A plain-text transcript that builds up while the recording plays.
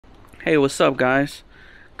Hey, what's up guys?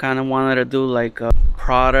 Kind of wanted to do like a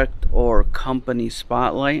product or company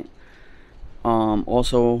spotlight.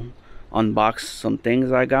 Also unbox some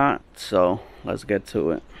things I got, so let's get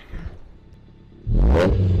to it.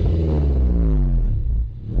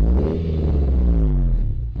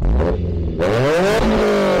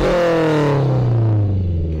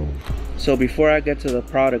 So before I get to the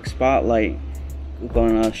product spotlight, I'm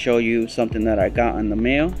gonna show you something that I got in the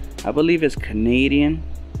mail. I believe it's Canadian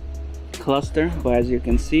cluster, but as you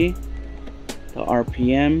can see, the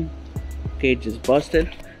RPM gauge is busted.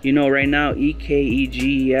 You know, right now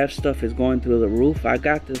EGEF stuff is going through the roof. I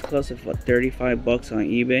got this cluster for 35 bucks on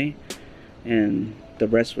eBay, and the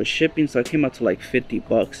rest was shipping, so it came out to like 50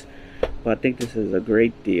 bucks. But I think this is a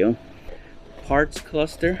great deal. Parts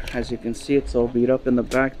cluster, as you can see, it's all beat up in the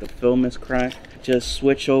back. The film is cracked. Just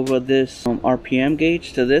switch over this RPM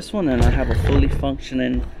gauge to this one, and I have a fully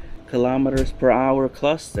functioning kilometers per hour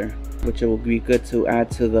cluster, which it will be good to add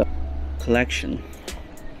to the collection.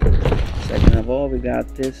 Second of all, we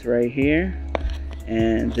got this right here,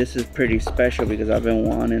 and this is pretty special because I've been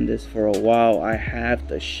wanting this for a while. I have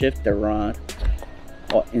the shifter rod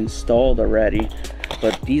installed already,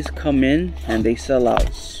 but these come in and they sell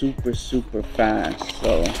out super fast,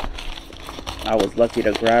 so I was lucky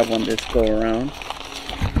to grab one this go around.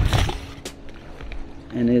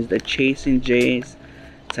 And here's the ChasingJS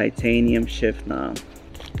titanium shift knob.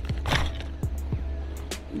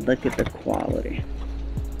 Look at the quality,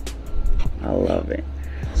 I love it.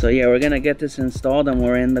 So yeah, we're gonna get this installed and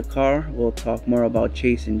we're in the car. We'll talk more about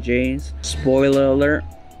ChasingJS. Spoiler alert,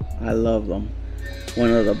 I love them.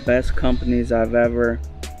 One of the best companies I've ever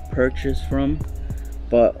purchased from,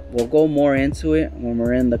 but we'll go more into it when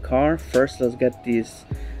we're in the car. First, let's get these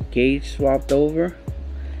gauge swapped over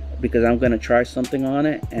because I'm gonna try something on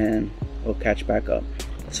it and we'll catch back up.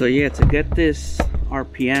 So yeah, to get this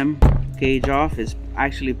RPM gauge off is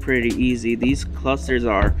actually pretty easy. These clusters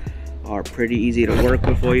are pretty easy to work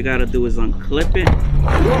with. All you gotta do is unclip it,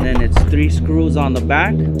 and then it's 3 screws on the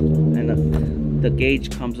back, and the gauge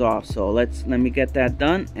comes off. So let me get that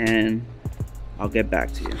done and I'll get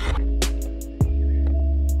back to you.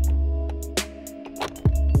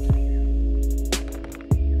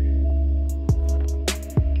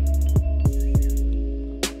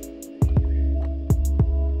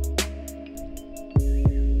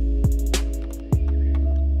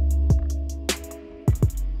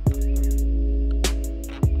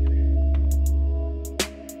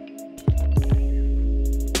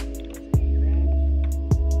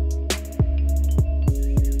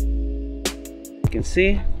 You can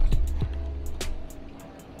see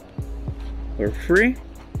we're free.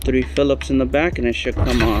 3 Phillips in the back and it should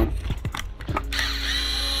come off.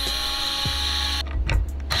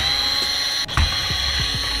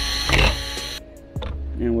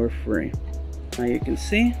 And we're free. Now you can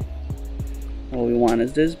see all we want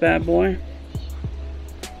is this bad boy.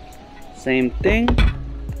 Same thing,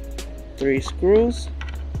 3 screws.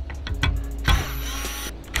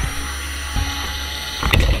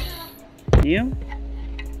 You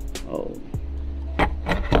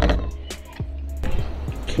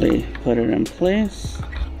put it in place.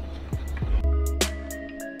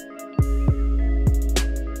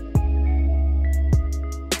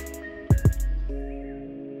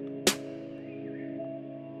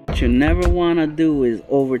 What you never want to do is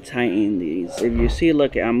over tighten these. If you see,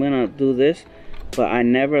 look, I'm gonna do this, but I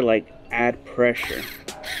never like add pressure.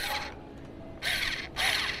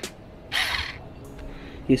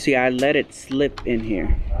 You see, I let it slip in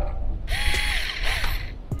here.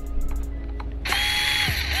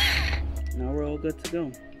 Now we're all good to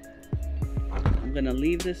go. I'm gonna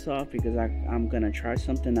leave this off because I'm gonna try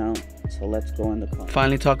something out. So let's go in the car.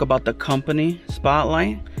 Finally talk about the company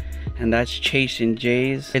spotlight, and that's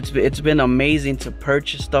ChasingJS. It's been amazing to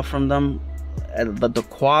purchase stuff from them. The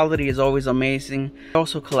quality is always amazing. I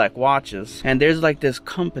also collect watches, and there's like this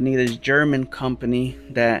company, this German company,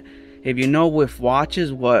 that if you know with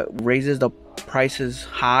watches, what raises the prices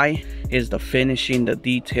high is the finishing, the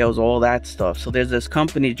details, all that stuff. So there's this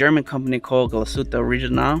company, German company called Glasuta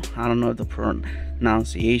Original. I don't know if the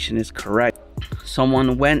pronunciation is correct.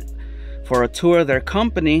 Someone went for a tour of their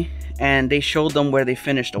company and they showed them where they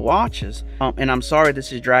finished the watches. And I'm sorry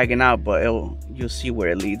this is dragging out, but you'll see where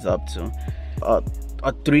it leads up to. A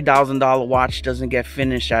 $3,000 watch doesn't get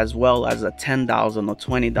finished as well as a $10,000 or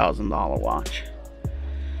 $20,000 watch.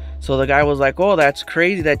 So the guy was like, oh, that's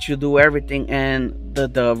crazy that you do everything. And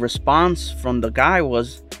the response from the guy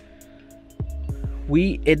was,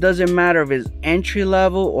 it doesn't matter if it's entry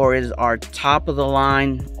level or is our top of the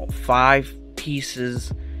line 5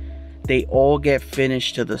 pieces, they all get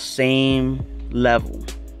finished to the same level.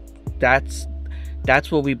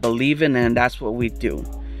 that's what we believe in, and that's what we do.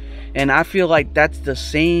 And I feel like that's the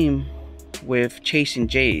same with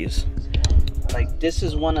ChasingJS. Like, this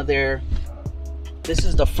is one of their, this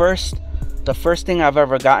is the first thing I've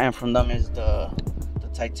ever gotten from them is the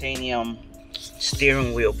titanium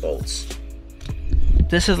steering wheel bolts.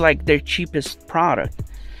 This is like their cheapest product.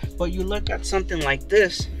 But you look at something like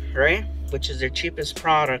this, right, which is their cheapest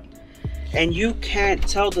product, and you can't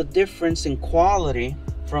tell the difference in quality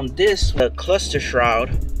from this, the cluster shroud,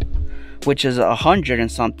 which is 100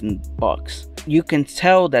 and something bucks. You can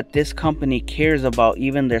tell that this company cares about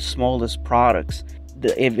even their smallest products.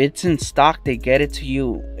 If it's in stock, they get it to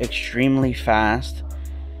you extremely fast.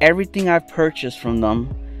 Everything I've purchased from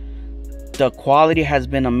them, the quality has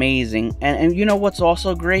been amazing. And you know what's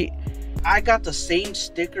also great? I got the same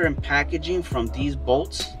sticker and packaging from these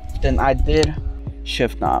bolts than I did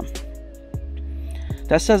shift knob.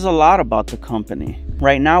 That says a lot about the company.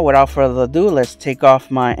 Right now, without further ado, let's take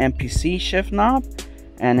off my MPC shift knob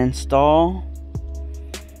and install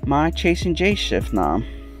my ChasingJS shift knob.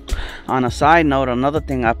 On a side note, another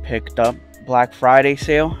thing I picked up, Black Friday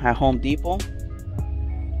sale at Home Depot.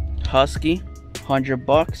 Husky, 100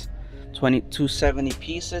 bucks, 270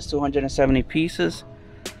 pieces, 270 pieces.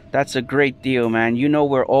 That's a great deal, man. You know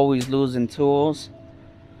we're always losing tools,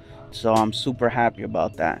 so I'm super happy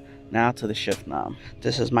about that. Now to the shift knob.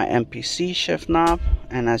 This is my MPC shift knob,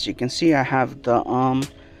 and as you can see, I have the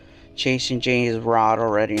ChasingJS rod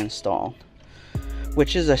already installed,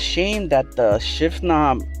 which is a shame that the shift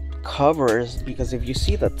knob covers, because if you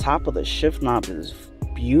see, the top of the shift knob is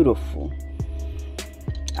beautiful.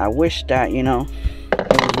 I wish that, you know,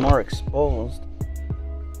 it was more exposed.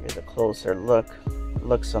 Here's a closer look.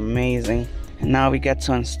 Looks amazing. And now we get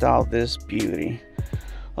to install this beauty.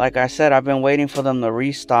 Like I said, I've been waiting for them to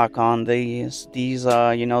restock on these. These,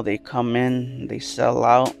 you know, they come in, they sell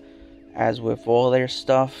out, as with all their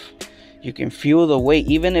stuff. You can feel the weight,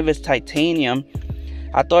 even if it's titanium.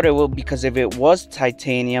 I thought it would, because if it was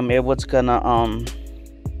titanium, it was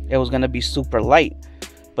gonna be super light.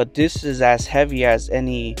 But this is as heavy as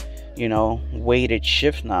any, you know, weighted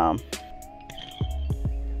shift knob.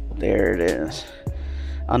 There it is.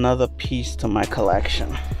 Another piece to my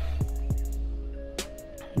collection.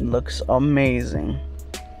 Looks amazing.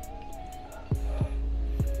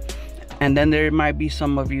 And then there might be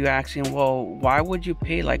some of you asking, well, why would you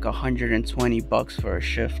pay like 120 bucks for a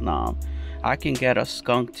shift knob? I can get a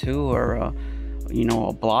Skunk 2 or a, you know,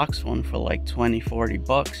 a Blocks one for like 20-40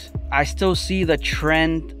 bucks. I still see the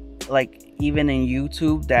trend, like even in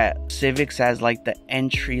YouTube, that Civics has like the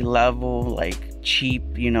entry level, like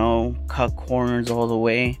cheap, you know, cut corners all the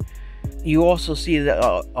way. You also see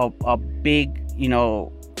a big, you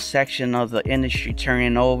know, section of the industry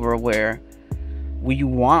turning over where we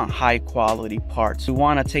want high quality parts. We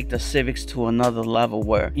want to take the Civics to another level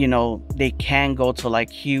where, you know, they can go to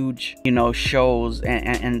like huge, you know, shows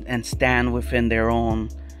and stand within their own.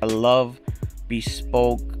 I love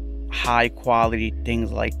bespoke, high quality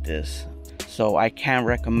things like this, so I can't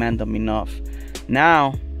recommend them enough.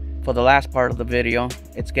 Now for the last part of the video,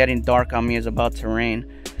 it's getting dark on me, it's about to rain.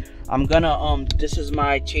 I'm gonna this is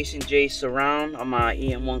my ChasingJS surround on my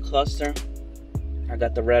EM1 cluster. I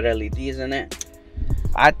got the red LEDs in it.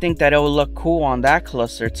 I think that it will look cool on that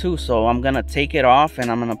cluster too, so I'm gonna take it off and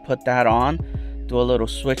I'm gonna put that on, do a little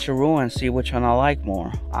switcheroo and see which one I like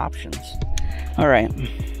more. Options. All right,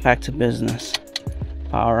 back to business.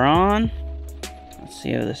 Power on. Let's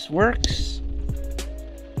see if this works.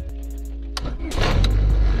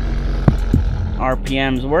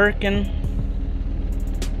 RPM's working.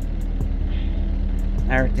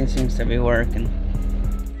 Everything seems to be working.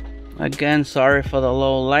 Again, sorry for the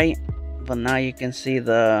low light, but now you can see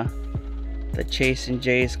the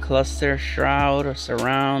ChasingJS cluster shroud or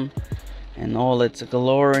surround in all its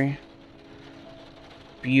glory.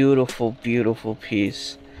 Beautiful, beautiful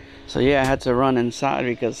piece. So yeah, I had to run inside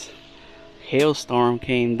because hailstorm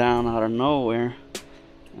came down out of nowhere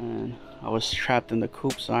and I was trapped in the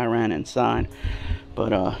coop, so I ran inside. But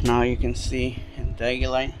now you can see in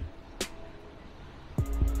daylight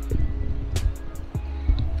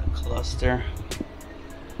the cluster.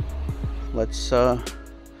 Let's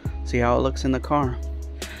see how it looks in the car.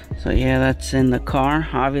 So yeah, that's in the car.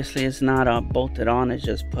 Obviously it's not bolted on, it's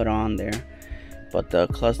just put on there, but the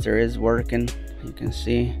cluster is working, you can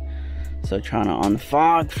see. So trying to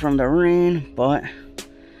unfog from the rain, but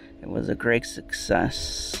it was a great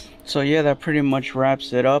success. So yeah, that pretty much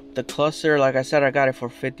wraps it up. The cluster, like I said, I got it for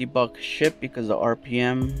 50 bucks shipped because the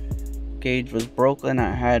RPM gauge was broken.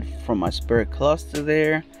 I had from my Spirit cluster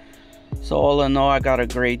there. So all in all, I got a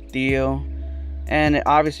great deal. And it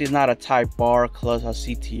obviously is not a type R cluster, a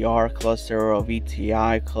CTR cluster, or a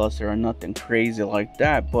VTI cluster, or nothing crazy like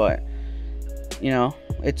that, but you know,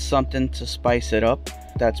 it's something to spice it up.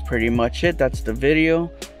 That's pretty much it. That's the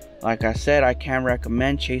video. Like I said, I can't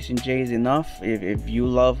recommend ChasingJS enough. If you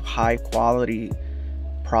love high quality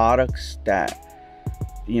products that,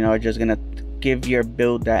 you know, are just gonna give your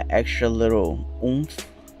build that extra little oomph,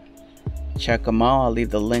 check them out. I'll leave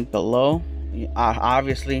the link below.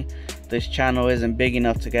 Obviously this channel isn't big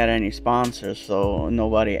enough to get any sponsors, so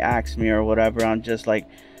nobody asks me or whatever. I'm just like,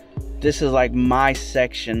 this is like my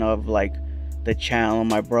section of like the channel.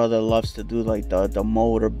 My brother loves to do like the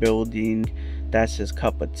motor building. That's his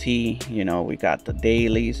cup of tea. You know, we got the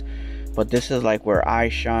dailies, but this is like where I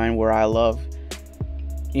shine, where I love,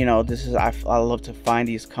 you know, this is, I love to find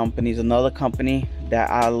these companies. Another company that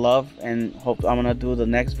I love and hope I'm gonna do the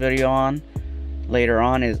next video on later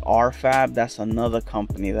on is RFab. That's another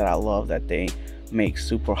company that I love, that they make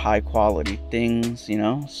super high quality things, you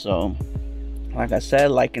know. So like I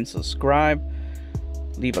said, like and subscribe,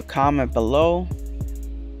 leave a comment below,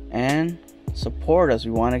 and support us.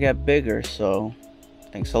 We want to get bigger. So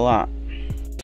thanks a lot.